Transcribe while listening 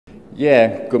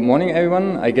Yeah, good morning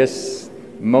everyone. I guess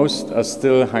most are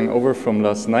still hungover from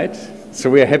last night, so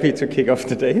we are happy to kick off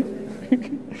the day.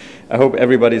 I hope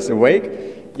everybody's awake.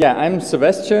 Yeah, I'm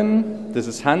Sebastian, this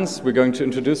is Hans, we're going to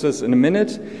introduce us in a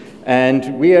minute,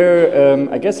 and we are,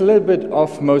 I guess, a little bit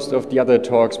off most of the other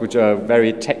talks which are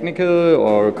very technical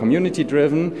or community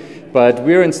driven, but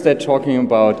we're instead talking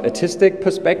about artistic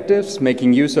perspectives,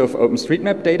 making use of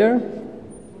OpenStreetMap data.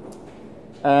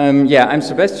 Yeah, I'm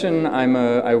Sebastian.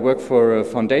 I work for a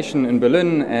foundation in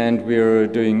Berlin, and we're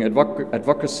doing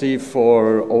advocacy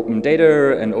for open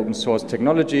data and open source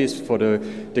technologies for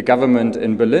the government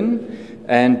in Berlin.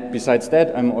 And besides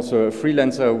that, I'm also a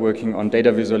freelancer working on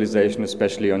data visualization,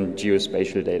 especially on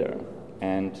geospatial data.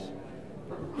 And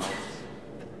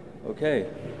okay.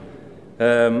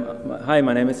 Hi,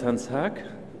 my name is Hans Haag.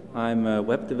 I'm a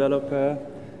web developer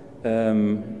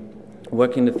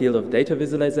working in the field of data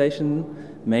visualization,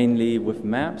 mainly with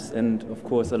maps and, of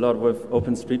course, a lot with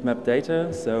OpenStreetMap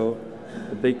data. So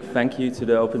a big thank you to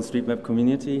the OpenStreetMap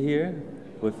community here.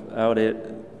 Without it,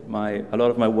 a lot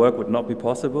of my work would not be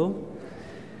possible.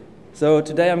 So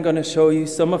today I'm going to show you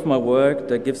some of my work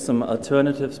that gives some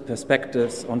alternative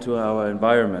perspectives onto our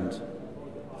environment.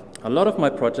 A lot of my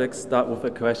projects start with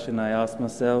a question I ask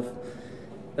myself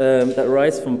that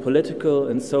arise from political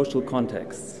and social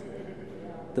contexts.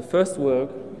 The first work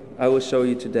I will show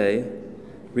you today,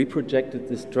 Reprojected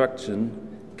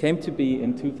Destruction, came to be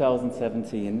in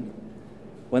 2017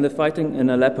 when the fighting in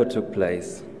Aleppo took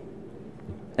place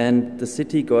and the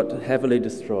city got heavily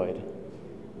destroyed.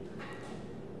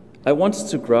 I wanted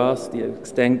to grasp the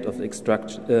extent of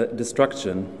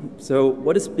destruction. So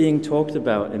what is being talked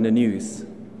about in the news?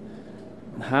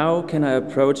 How can I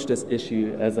approach this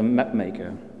issue as a map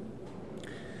maker?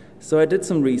 So I did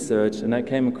some research and I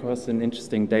came across an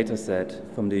interesting data set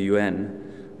from the UN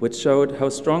which showed how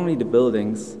strongly the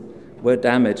buildings were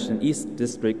damaged in the East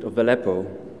District of Aleppo.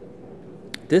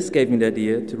 This gave me the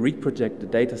idea to reproject the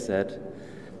data set,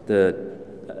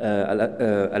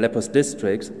 Aleppo's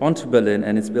districts, onto Berlin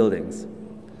and its buildings.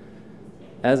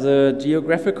 As a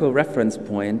geographical reference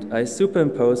point, I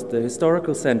superimposed the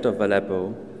historical center of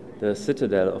Aleppo, the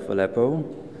citadel of Aleppo,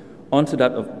 onto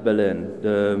that of Berlin,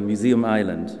 the Museum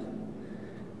Island.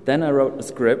 Then I wrote a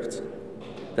script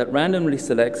that randomly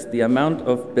selects the amount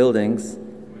of buildings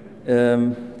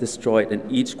destroyed in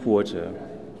each quarter.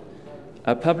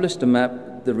 I published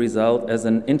the result as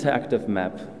an interactive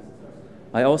map.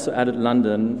 I also added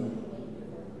London,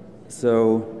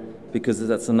 because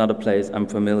that's another place I'm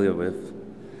familiar with.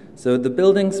 So the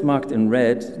buildings marked in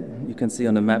red, you can see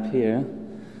on the map here,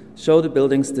 show the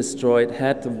buildings destroyed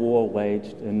had the war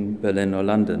waged in Berlin or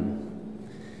London.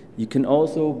 You can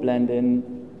also blend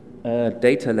in a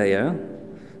data layer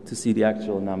to see the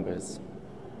actual numbers.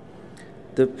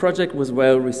 The project was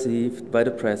well received by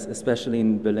the press, especially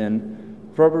in Berlin,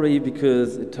 probably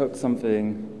because it took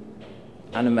something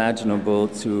unimaginable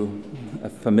to a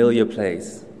familiar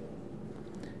place.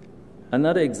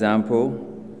 Another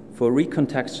example for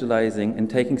recontextualizing and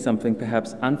taking something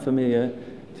perhaps unfamiliar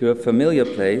to a familiar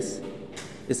place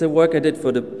is a work I did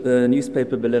for the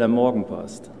newspaper Berliner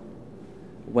Morgenpost.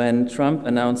 When Trump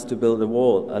announced to build a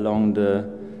wall along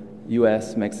the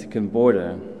US-Mexican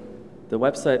border, the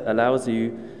website allows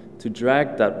you to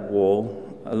drag that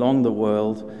wall along the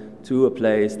world to a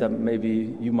place that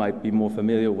maybe you might be more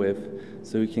familiar with,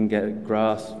 so you can get a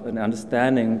grasp and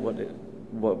understanding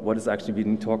what is actually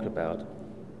being talked about.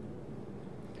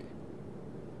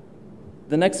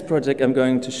 The next project I'm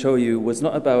going to show you was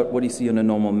not about what you see on a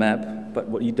normal map, but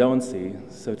what you don't see,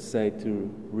 so to say, to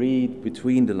read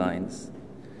between the lines.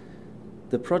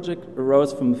 The project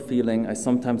arose from a feeling I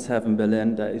sometimes have in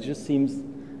Berlin that it just seems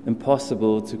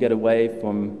impossible to get away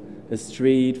from a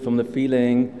street, from the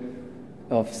feeling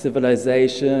of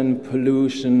civilization,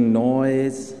 pollution,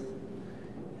 noise.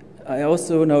 I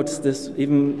also noticed this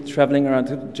even traveling around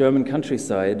the German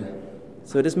countryside.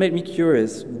 So this made me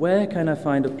curious, where can I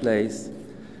find a place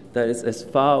that is as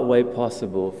far away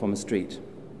possible from a street?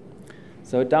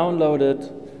 So I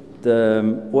downloaded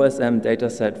the OSM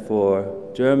dataset for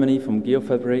Germany from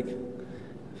GeoFabric,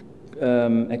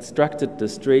 extracted the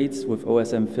streets with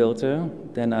OSM filter,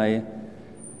 then I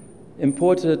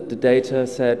imported the data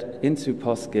set into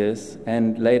PostGIS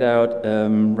and laid out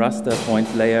raster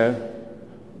point layer,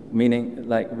 meaning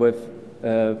like with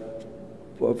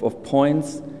of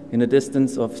points in a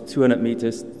distance of 200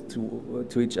 meters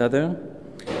to each other.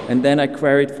 And then I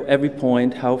queried for every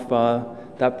point how far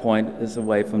that point is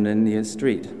away from the nearest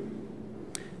street.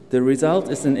 The result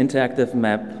is an interactive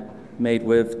map made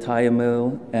with tile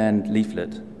mill and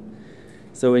leaflet.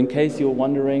 So in case you're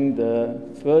wondering, the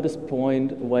furthest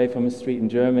point away from a street in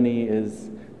Germany is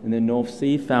in the North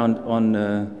Sea, found on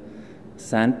a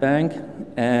sandbank,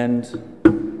 and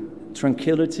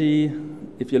tranquility,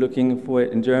 if you're looking for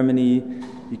it in Germany,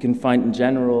 you can find in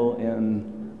general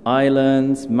in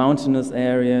islands, mountainous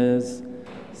areas,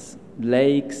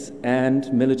 lakes,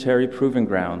 and military proving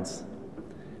grounds.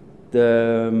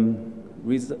 The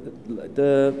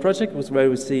project was well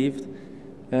received,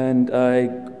 and I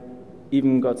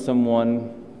even got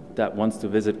someone that wants to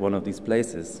visit one of these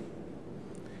places.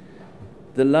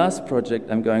 The last project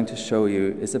I'm going to show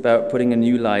you is about putting a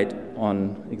new light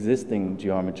on existing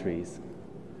geometries.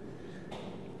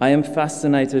 I am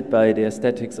fascinated by the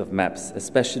aesthetics of maps,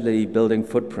 especially building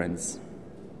footprints.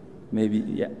 Maybe,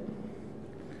 yeah.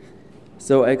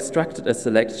 So I extracted a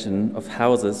selection of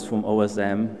houses from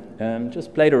OSM and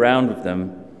just played around with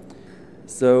them.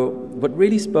 So what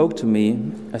really spoke to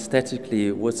me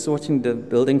aesthetically was sorting the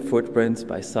building footprints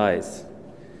by size.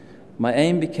 My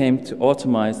aim became to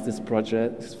automate this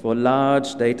project for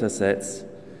large data sets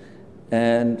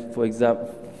and, for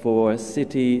example, for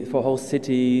whole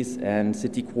cities and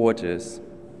city quarters.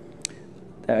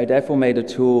 I therefore made a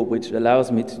tool which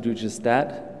allows me to do just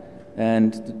that,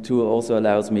 and the tool also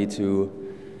allows me to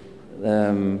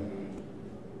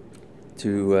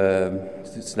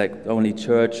select only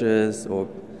churches or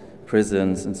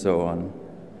prisons and so on.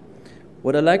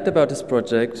 What I liked about this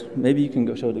project, maybe you can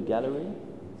go show the gallery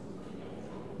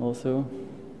also.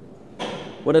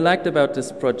 What I liked about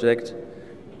this project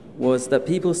was that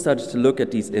people started to look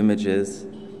at these images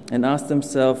and ask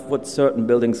themselves what certain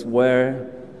buildings were,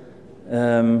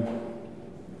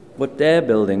 what their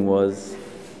building was,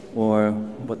 or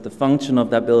what the function of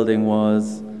that building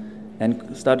was,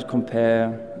 and started to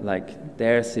compare like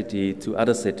their city to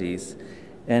other cities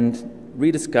and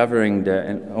rediscovering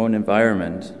their own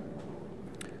environment.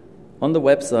 On the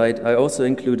website, I also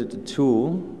included a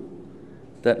tool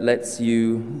that lets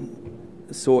you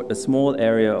sort a small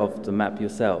area of the map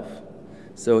yourself.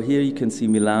 So here you can see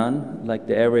Milan, like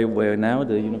the area where now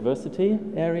the university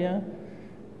area,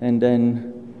 and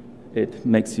then it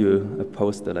makes you a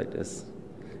poster like this.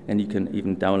 And you can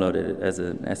even download it as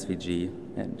an SVG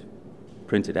and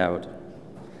print it out.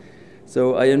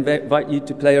 So I invite you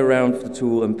to play around with the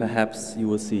tool, and perhaps you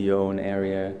will see your own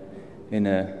area in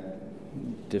a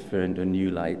different or new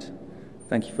light.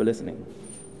 Thank you for listening.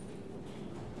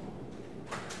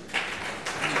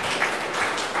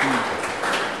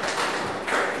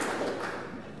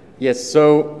 Yes,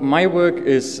 so my work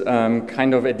is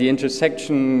kind of at the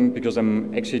intersection, because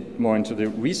I'm actually more into the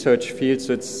research field,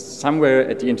 so it's somewhere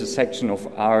at the intersection of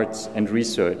arts and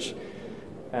research.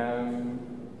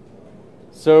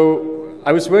 So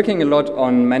I was working a lot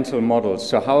on mental models.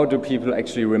 So how do people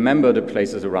actually remember the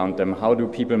places around them? How do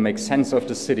people make sense of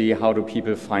the city? How do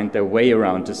people find their way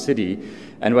around the city?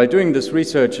 And while doing this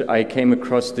research, I came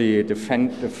across the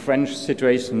French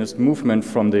Situationist movement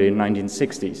from the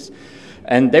 1960s.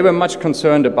 And they were much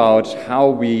concerned about how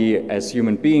we as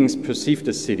human beings perceive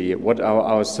the city, what are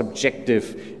our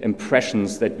subjective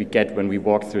impressions that we get when we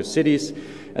walk through cities.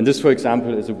 And this, for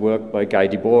example, is a work by Guy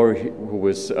Debord, who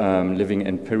was living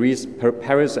in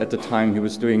Paris at the time he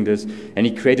was doing this. And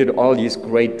he created all these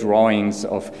great drawings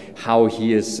of how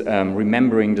he is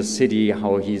remembering the city,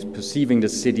 how he's perceiving the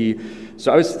city.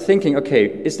 So I was thinking, okay,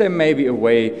 is there maybe a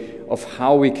way of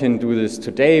how we can do this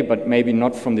today, but maybe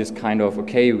not from this kind of,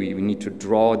 okay, we need to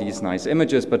draw these nice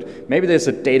images, but maybe there's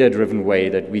a data-driven way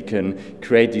that we can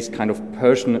create these kind of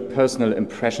personal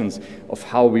impressions of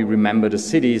how we remember the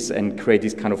cities and create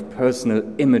these kind of personal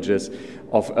images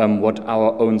of what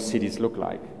our own cities look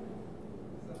like.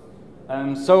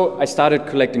 So I started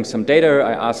collecting some data.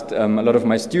 I asked a lot of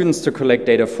my students to collect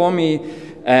data for me.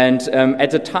 And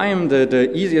at the time,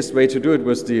 the easiest way to do it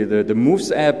was the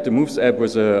Moves app. The Moves app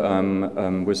was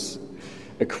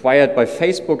acquired by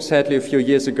Facebook, sadly, a few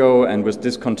years ago, and was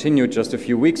discontinued just a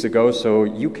few weeks ago, so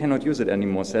you cannot use it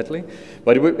anymore, sadly.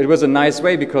 But it was a nice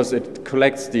way because it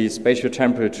collects the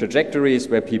spatio-temporal trajectories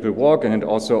where people walk, and it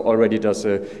also already does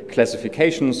a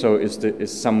classification. So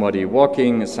is somebody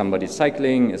walking, is somebody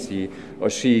cycling, is he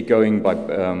or she going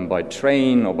by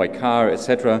train or by car,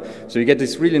 etc. So you get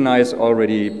this really nice,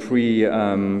 already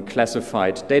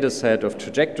pre-classified data set of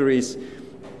trajectories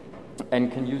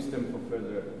and can use them for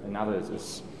further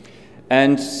analysis.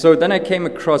 And so then I came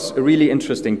across a really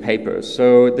interesting paper.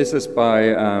 So this is by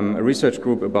a research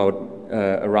group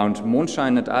around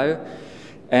Mondschein et al.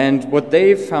 And what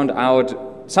they found out,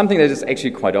 something that is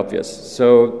actually quite obvious.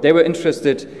 So they were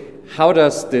interested, how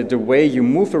does the way you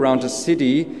move around a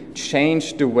city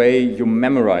change the way you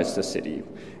memorize the city?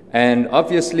 And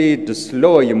obviously, the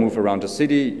slower you move around the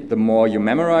city, the more you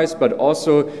memorize, but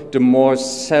also the more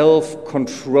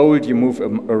self-controlled you move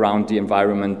around the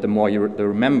environment, the more you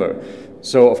remember.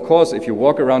 So, of course, if you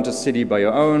walk around the city by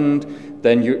your own,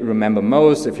 then you remember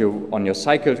most. If you're on your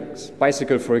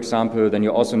bicycle, for example, then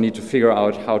you also need to figure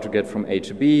out how to get from A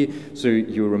to B, so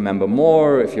you remember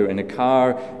more. If you're in a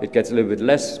car, it gets a little bit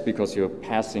less because you're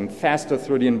passing faster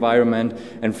through the environment.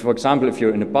 And for example, if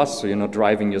you're in a bus, so you're not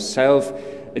driving yourself,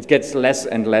 it gets less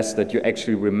and less that you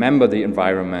actually remember the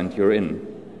environment you're in.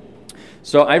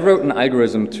 So I wrote an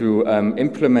algorithm to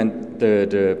implement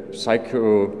the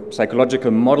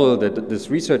psychological model that this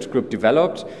research group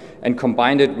developed and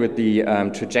combined it with the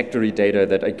trajectory data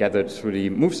that I gathered through the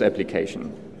Moves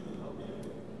application.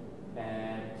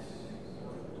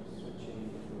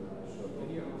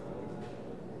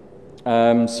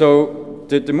 So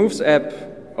the Moves app,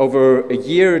 over a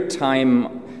year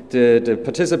time, the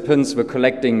participants were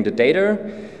collecting the data,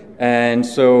 and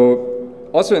so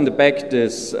also in the back,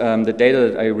 the data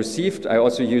that I received, I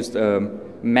also used a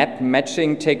map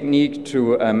matching technique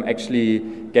to actually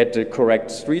get the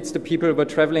correct streets the people were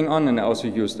traveling on, and I also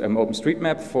used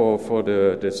OpenStreetMap for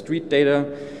the street data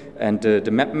and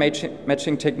the map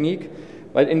matching technique.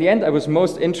 But in the end, I was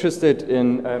most interested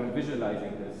in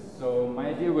visualizing this. So my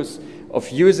idea was of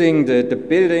using the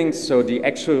buildings, so the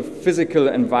actual physical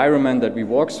environment that we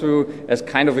walk through, as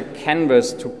kind of a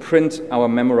canvas to print our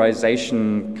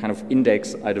memorization kind of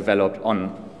index I developed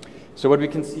on. So what we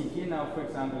can see here now, for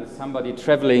example, is somebody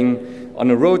traveling on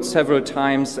a road several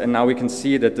times, and now we can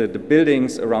see that the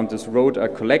buildings around this road are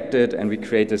collected, and we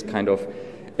create this kind of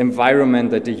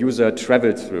environment that the user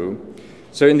traveled through.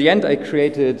 So in the end, I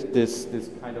created this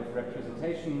kind of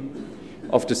representation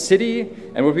of the city,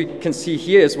 and what we can see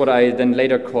here is what I then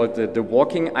later called the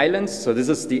walking islands. So this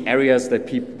is the areas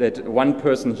that one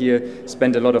person here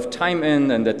spent a lot of time in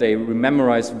and that they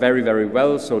memorize very, very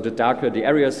well. So the darker the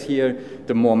areas here,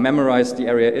 the more memorized the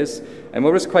area is. And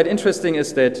what was quite interesting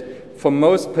is that for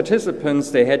most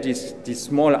participants, they had these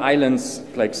small islands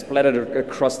like splattered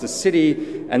across the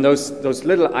city, and those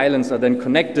little islands are then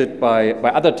connected by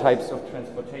other types of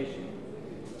transportation.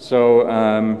 So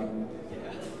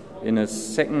in a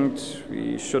second,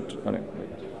 we should. Oh, no,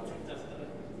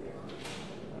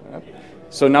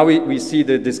 so now we see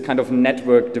this kind of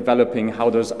network developing, how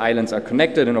those islands are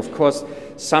connected. And of course,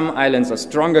 some islands are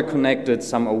stronger connected,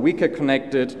 some are weaker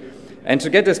connected. And to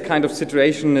get this kind of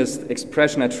situationist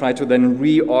expression, I try to then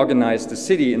reorganize the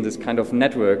city in this kind of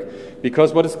network.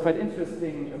 Because what is quite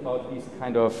interesting about these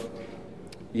kind of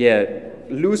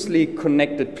loosely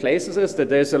connected places is that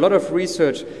there's a lot of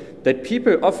research that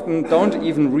people often don't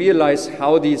even realize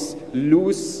how these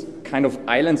loose kind of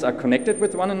islands are connected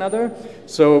with one another.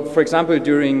 So, for example,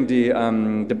 during the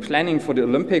planning for the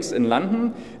Olympics in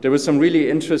London, there were some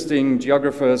really interesting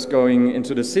geographers going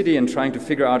into the city and trying to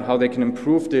figure out how they can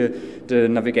improve the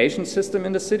navigation system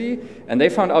in the city. And they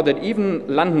found out that even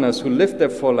Londoners who lived there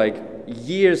for like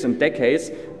years and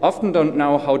decades often don't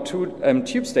know how two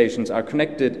tube stations are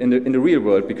connected in the real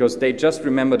world, because they just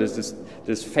remember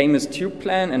this famous tube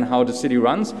plan and how the city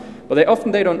runs, but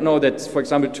they don't know that, for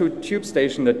example, two tube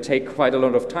stations that take quite a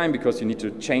lot of time because you need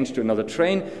to change to another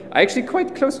train are actually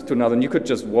quite close to another, and you could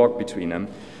just walk between them.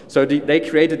 So they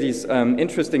created these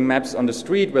interesting maps on the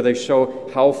street where they show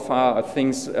how far are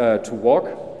things to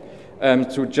walk,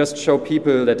 to just show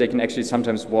people that they can actually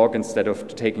sometimes walk instead of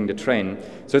taking the train.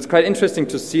 So it's quite interesting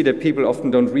to see that people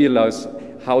often don't realize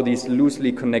how these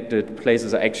loosely connected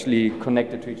places are actually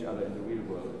connected to each other in the real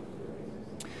world.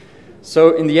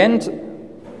 So in the end,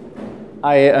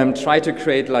 I try to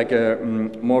create like a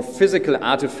more physical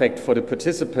artifact for the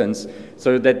participants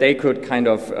so that they could kind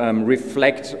of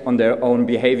reflect on their own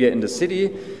behavior in the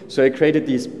city. So I created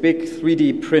these big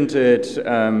 3D printed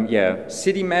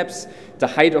city maps. The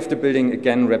height of the building,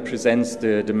 again, represents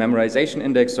the memorization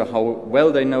index, so how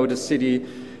well they know the city.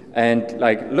 And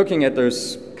like looking at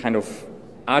those kind of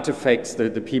artifacts,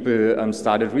 the people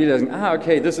started realizing,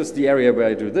 okay, this is the area where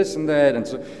I do this and that. And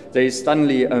so they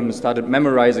suddenly started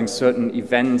memorizing certain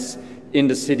events in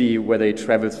the city where they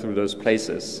traveled through those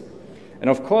places. And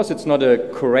of course, it's not a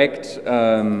correct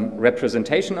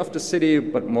representation of the city,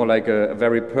 but more like a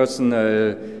very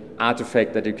personal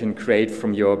artifact that you can create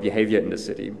from your behavior in the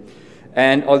city.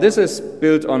 And all this is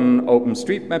built on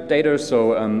OpenStreetMap data,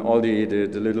 so all the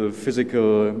little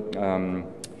physical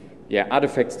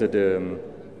artifacts, the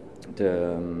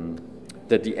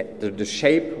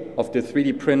shape of the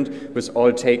 3D print was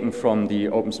all taken from the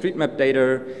OpenStreetMap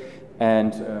data,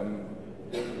 and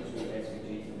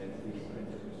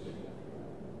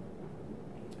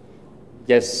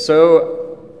yes,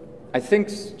 so I think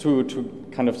to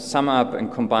kind of sum up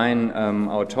and combine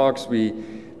our talks,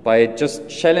 by just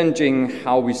challenging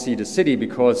how we see the city,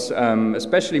 because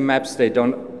especially maps, they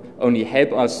don't only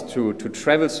help us to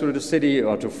travel through the city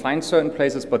or to find certain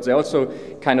places, but they also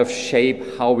kind of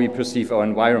shape how we perceive our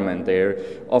environment. They're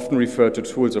often referred to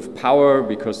tools of power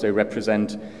because they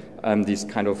represent these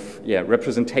kind of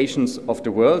representations of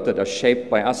the world that are shaped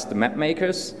by us, the map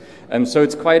makers. So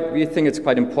we think it's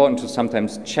quite important to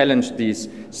sometimes challenge these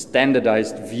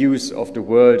standardized views of the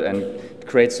world and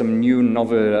create some new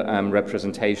novel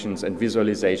representations and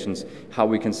visualizations, how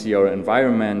we can see our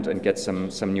environment and get some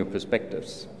new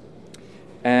perspectives.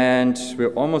 And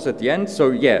we're almost at the end.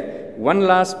 So yeah, one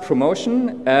last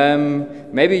promotion.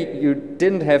 Maybe you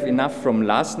didn't have enough from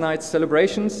last night's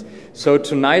celebrations. So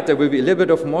tonight there will be a little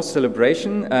bit of more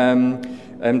celebration.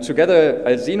 Together,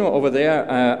 Alzino over there,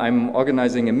 I'm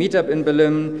organizing a meetup in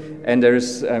Berlin, and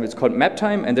it's called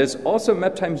Maptime, and there's also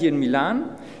Maptime here in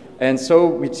Milan. And so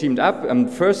we teamed up.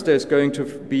 First, there's going to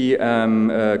be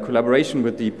a collaboration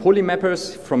with the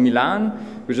Polymappers from Milan,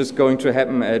 which is going to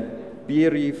happen at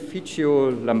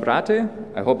Birrificio Lambrate.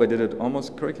 I hope I did it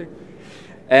almost correctly.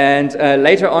 And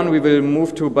later on, we will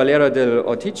move to Balera del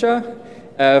Orticia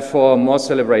for more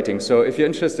celebrating. So if you're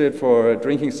interested for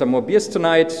drinking some more beers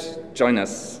tonight, join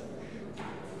us.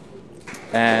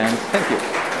 And thank you.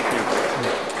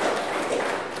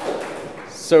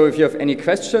 So if you have any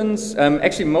questions,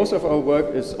 actually most of our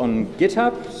work is on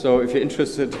GitHub. So if you're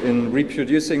interested in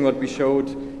reproducing what we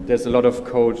showed, there's a lot of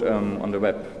code on the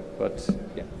web. But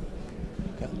yeah.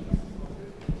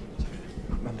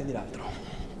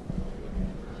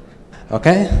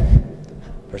 Okay.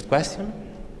 First question.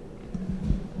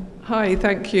 Hi,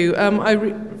 thank you.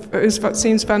 It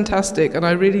seems fantastic, and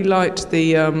I really liked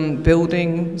the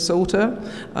building sorter,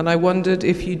 and I wondered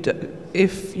if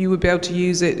you would be able to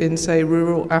use it in, say,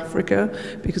 rural Africa,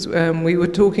 because we were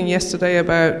talking yesterday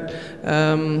about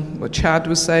what Chad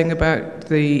was saying about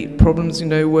the problems,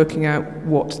 working out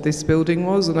what this building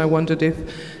was, and I wondered if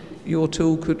your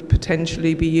tool could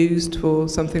potentially be used for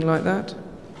something like that.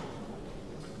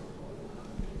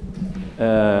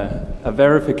 A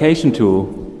verification tool.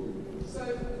 So,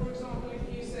 for example,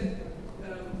 if you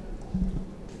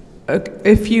said,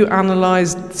 if you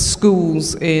analysed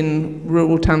schools in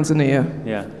rural Tanzania,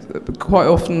 yeah, quite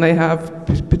often they have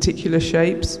particular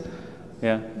shapes.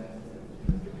 Yeah.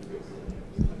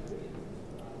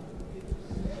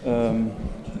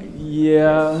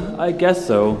 Yeah, I guess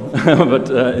so, but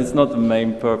it's not the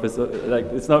main purpose.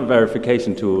 It's not a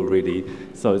verification tool, really,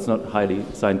 so it's not highly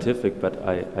scientific, but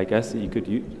I guess you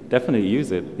could definitely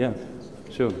use it, yeah,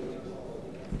 sure.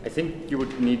 I think you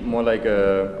would need more like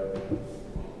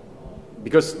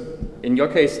because in your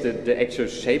case, the actual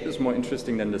shape is more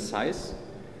interesting than the size,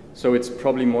 so it's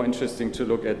probably more interesting to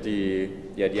look at the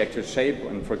actual shape,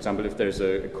 and for example, if there's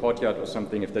a courtyard or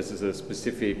something, if this is a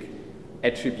specific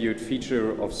attribute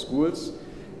feature of schools,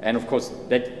 and of course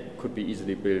that could be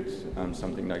easily built,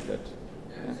 something like that.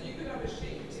 Yeah. So you could have a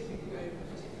shape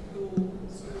typical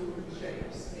school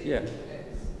shapes. Yeah.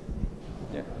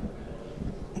 Yeah.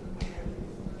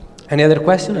 Any other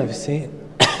question? Have you seen?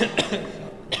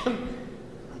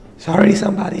 Sorry,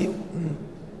 somebody.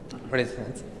 Raise your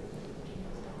hands.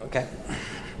 Okay.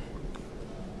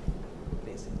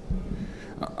 Please.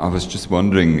 I was just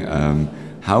wondering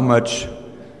how much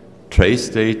trace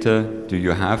data do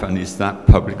you have, and is that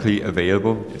publicly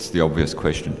available? It's the obvious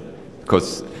question,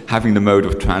 because having the mode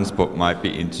of transport might be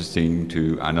interesting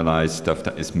to analyze stuff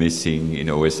that is missing in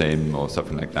OSM or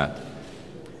something like that.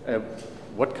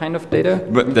 What kind of data?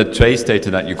 But the trace data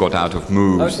that you got out of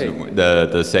moves, okay.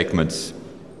 the segments.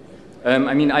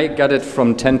 I mean, I got it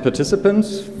from 10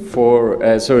 participants,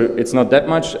 so it's not that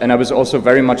much, and I was also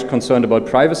very much concerned about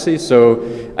privacy, so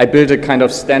I built a kind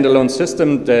of standalone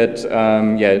system that,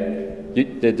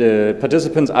 the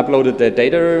participants uploaded their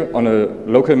data on a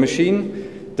local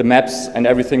machine, the maps and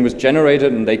everything was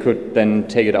generated, and they could then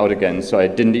take it out again, so I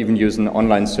didn't even use an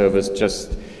online service,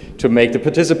 just to make the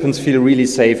participants feel really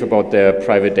safe about their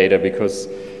private data, because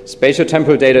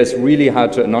spatiotemporal data is really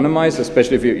hard to anonymize,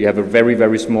 especially if you have a very,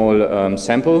 very small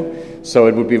sample. So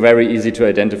it would be very easy to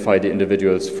identify the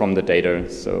individuals from the data.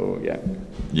 So, yeah.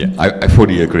 Yeah, I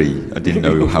fully agree. I didn't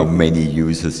know how many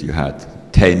users you had.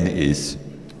 10 is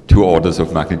 2 orders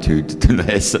of magnitude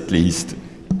less, at least.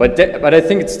 But I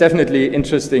think it's definitely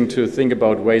interesting to think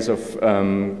about ways of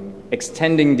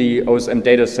extending the OSM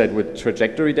data set with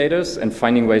trajectory data and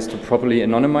finding ways to properly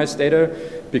anonymize data,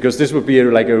 because this would be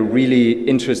like a really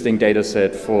interesting data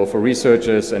set for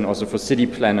researchers and also for city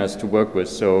planners to work with.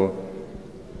 So,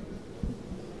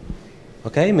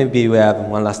 okay, maybe we have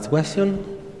one last question.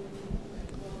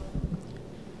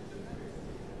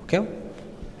 Okay.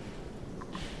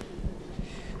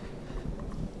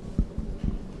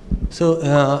 So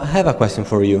I have a question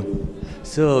for you.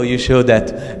 So you showed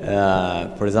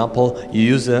that, for example, you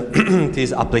use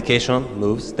this application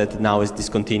moves that now is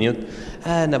discontinued,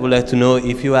 and I would like to know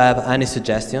if you have any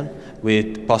suggestion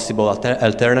with possible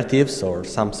alternatives or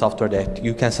some software that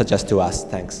you can suggest to us.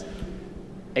 Thanks.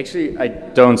 Actually, I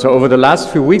don't. So over the last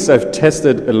few weeks, I've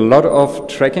tested a lot of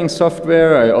tracking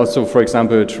software. I also, for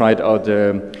example, tried out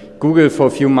Google for a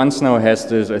few months now has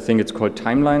this, I think it's called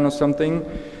Timeline or something,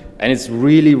 and it's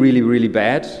really, really, really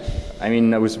bad. I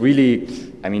mean,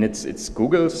 it's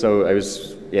Google, so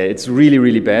it's really,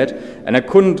 really bad. And I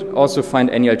couldn't also find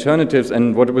any alternatives.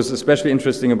 And what was especially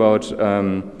interesting about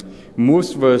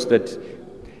Moves was that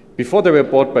before they were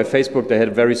bought by Facebook, they had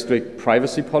a very strict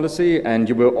privacy policy, and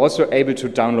you were also able to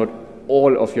download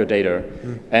all of your data.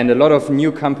 And a lot of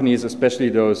new companies, especially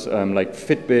those like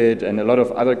Fitbit and a lot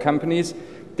of other companies,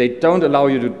 they don't allow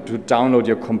you to download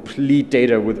your complete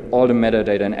data with all the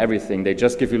metadata and everything. They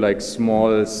just give you like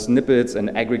small snippets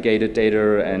and aggregated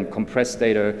data and compressed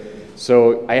data.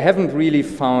 So I haven't really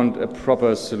found a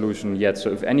proper solution yet.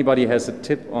 So if anybody has a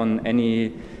tip on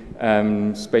any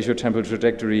spatial temporal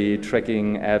trajectory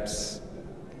tracking apps,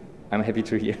 I'm happy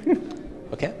to hear.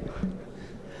 Okay.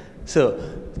 So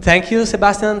thank you,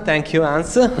 Sebastian. Thank you,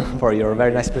 Hans, for your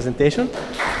very nice presentation.